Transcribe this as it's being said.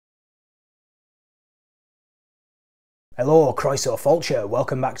Hello, Chrysofolcher,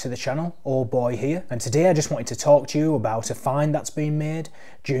 welcome back to the channel, Old Boy here, and today I just wanted to talk to you about a find that's been made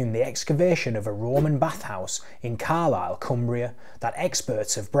during the excavation of a Roman bathhouse in Carlisle, Cumbria, that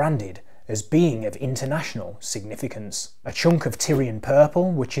experts have branded as being of international significance. A chunk of Tyrian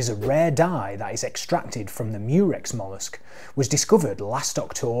Purple, which is a rare dye that is extracted from the Murex mollusk, was discovered last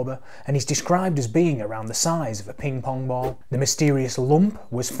October and is described as being around the size of a ping pong ball. The mysterious lump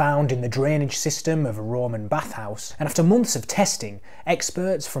was found in the drainage system of a Roman bathhouse, and after months of testing,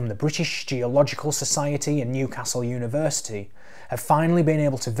 experts from the British Geological Society and Newcastle University have finally been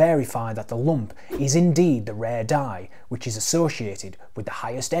able to verify that the lump is indeed the rare dye which is associated with the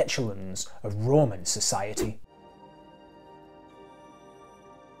highest echelons of Roman society.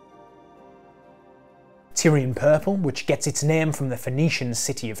 Tyrian Purple, which gets its name from the Phoenician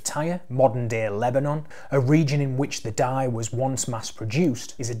city of Tyre, modern-day Lebanon, a region in which the dye was once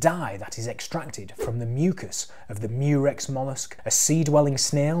mass-produced, is a dye that is extracted from the mucus of the Murex mollusc, a sea-dwelling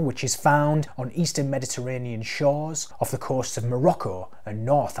snail which is found on eastern Mediterranean shores off the coasts of Morocco and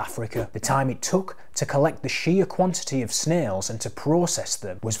North Africa. The time it took to collect the sheer quantity of snails and to process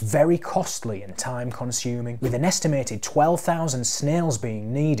them was very costly and time-consuming, with an estimated 12,000 snails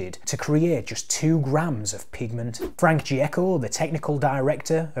being needed to create just 2 grams of pigment. Frank Giecco, the technical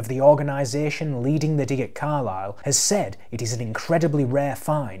director of the organisation leading the dig at Carlisle, has said it is an incredibly rare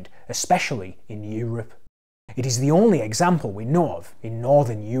find, especially in Europe. It is the only example we know of in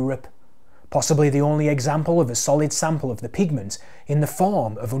Northern Europe, possibly the only example of a solid sample of the pigment in the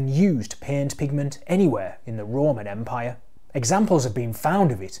form of unused paint pigment anywhere in the Roman Empire. Examples have been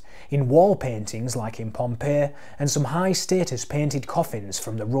found of it in wall paintings like in Pompeii and some high-status painted coffins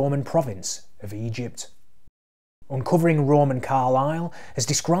from the Roman province of Egypt. Uncovering Roman Carlisle has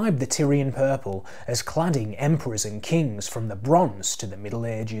described the Tyrian Purple as cladding emperors and kings from the Bronze to the Middle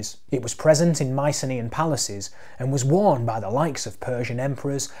Ages. It was present in Mycenaean palaces and was worn by the likes of Persian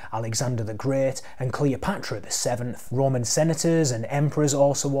emperors Alexander the Great and Cleopatra VII. Roman senators and emperors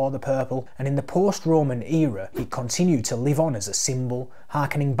also wore the purple, and in the post-Roman era it continued to live on as a symbol,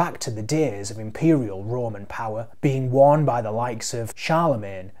 harkening back to the days of Imperial Roman power, being worn by the likes of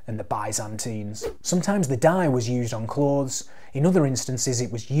Charlemagne and the Byzantines. Sometimes the dye was used on clothes, in other instances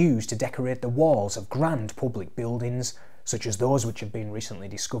it was used to decorate the walls of grand public buildings, such as those which have been recently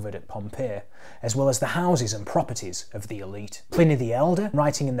discovered at Pompeii, as well as the houses and properties of the elite. Pliny the Elder,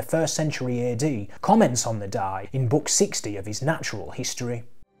 writing in the 1st century AD, comments on the dye in Book 60 of his Natural History.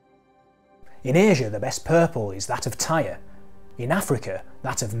 In Asia the best purple is that of Tyre, in Africa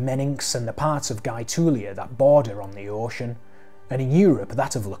that of Meninx and the parts of Gaetulia that border on the ocean, and in Europe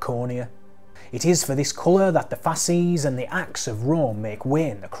that of Laconia. It is for this colour that the fasces and the axe of Rome make way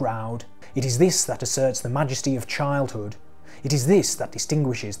in the crowd. It is this that asserts the majesty of childhood. It is this that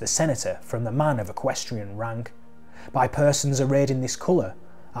distinguishes the senator from the man of equestrian rank. By persons arrayed in this colour,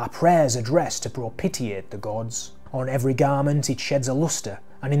 our prayers addressed to propitiate the gods. On every garment it sheds a lustre,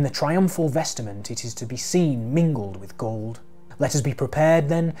 and in the triumphal vestment it is to be seen mingled with gold. Let us be prepared,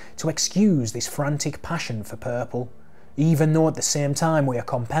 then, to excuse this frantic passion for purple, even though at the same time we are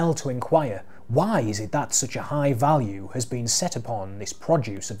compelled to inquire, why is it that such a high value has been set upon this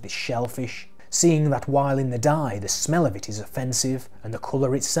produce of this shellfish, seeing that while in the dye the smell of it is offensive, and the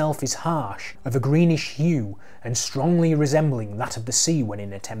colour itself is harsh, of a greenish hue, and strongly resembling that of the sea when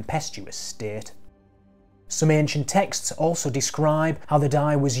in a tempestuous state. Some ancient texts also describe how the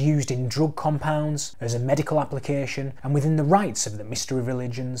dye was used in drug compounds, as a medical application, and within the rites of the mystery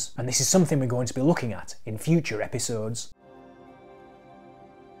religions, and this is something we're going to be looking at in future episodes.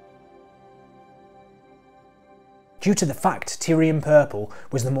 Due to the fact Tyrian Purple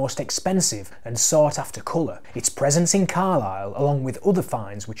was the most expensive and sought-after colour, its presence in Carlisle, along with other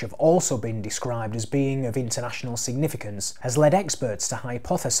finds which have also been described as being of international significance, has led experts to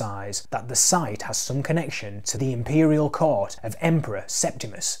hypothesise that the site has some connection to the imperial court of Emperor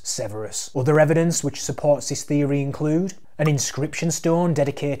Septimius Severus. Other evidence which supports this theory include an inscription stone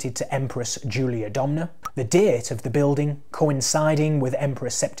dedicated to Empress Julia Domna, the date of the building coinciding with Emperor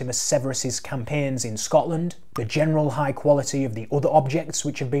Septimius Severus's campaigns in Scotland, the general high quality of the other objects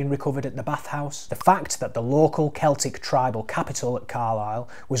which have been recovered at the bathhouse, the fact that the local Celtic tribal capital at Carlisle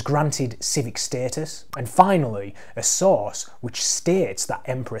was granted civic status, and finally a source which states that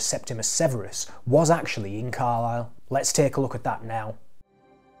Emperor Septimius Severus was actually in Carlisle. Let's take a look at that now.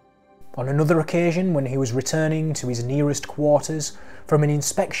 On another occasion, when he was returning to his nearest quarters from an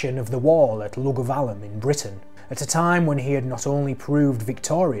inspection of the wall at Lugovalum in Britain, at a time when he had not only proved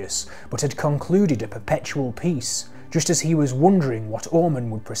victorious, but had concluded a perpetual peace, Just as he was wondering what omen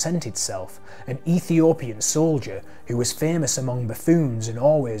would present itself, an Ethiopian soldier, who was famous among buffoons and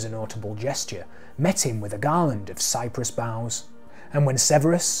always a notable gesture, met him with a garland of cypress boughs. And when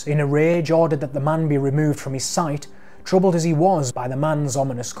Severus, in a rage, ordered that the man be removed from his sight, troubled as he was by the man's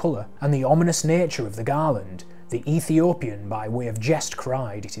ominous colour and the ominous nature of the garland, the Ethiopian by way of jest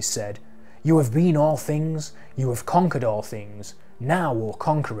cried, it is said, "You have been all things, you have conquered all things, now, O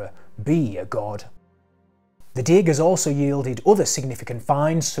conqueror, be a god." The dig has also yielded other significant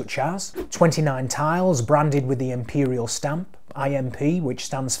finds such as 29 tiles branded with the Imperial stamp, IMP, which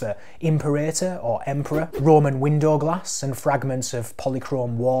stands for Imperator or Emperor, Roman window glass and fragments of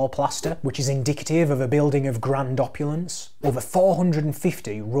polychrome wall plaster, which is indicative of a building of grand opulence, over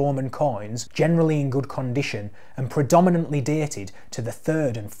 450 Roman coins, generally in good condition and predominantly dated to the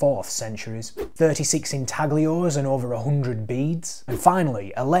 3rd and 4th centuries, 36 intaglios and over 100 beads, and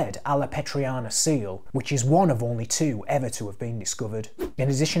finally a lead alla Petriana seal, which is one of only 2 ever to have been discovered. In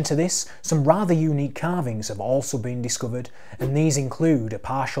addition to this, some rather unique carvings have also been discovered, and these include a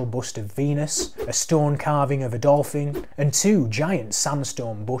partial bust of Venus, a stone carving of a dolphin, and 2 giant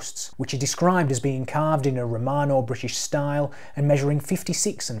sandstone busts, which are described as being carved in a Romano-British style and measuring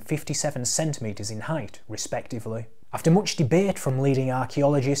 56 and 57 centimetres in height, respectively. After much debate from leading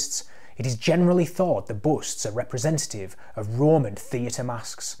archaeologists, it is generally thought the busts are representative of Roman theatre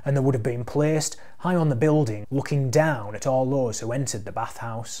masks, and they would have been placed high on the building, looking down at all those who entered the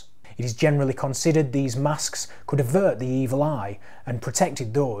bathhouse. It is generally considered these masks could avert the evil eye and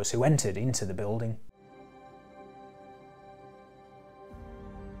protected those who entered into the building.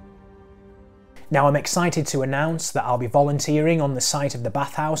 Now I'm excited to announce that I'll be volunteering on the site of the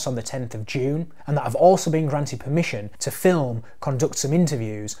bathhouse on the 10th of June, and that I've also been granted permission to film, conduct some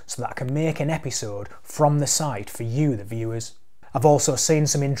interviews so that I can make an episode from the site for you, the viewers. I've also seen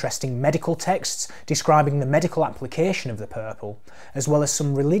some interesting medical texts describing the medical application of the purple, as well as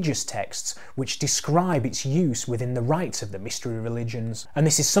some religious texts which describe its use within the rites of the mystery religions. And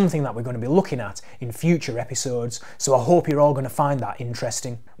this is something that we're going to be looking at in future episodes, so I hope you're all going to find that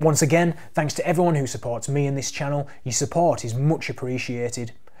interesting. Once again, thanks to everyone who supports me and this channel. Your support is much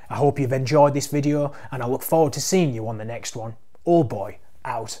appreciated. I hope you've enjoyed this video, and I look forward to seeing you on the next one. Old Boy,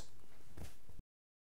 out.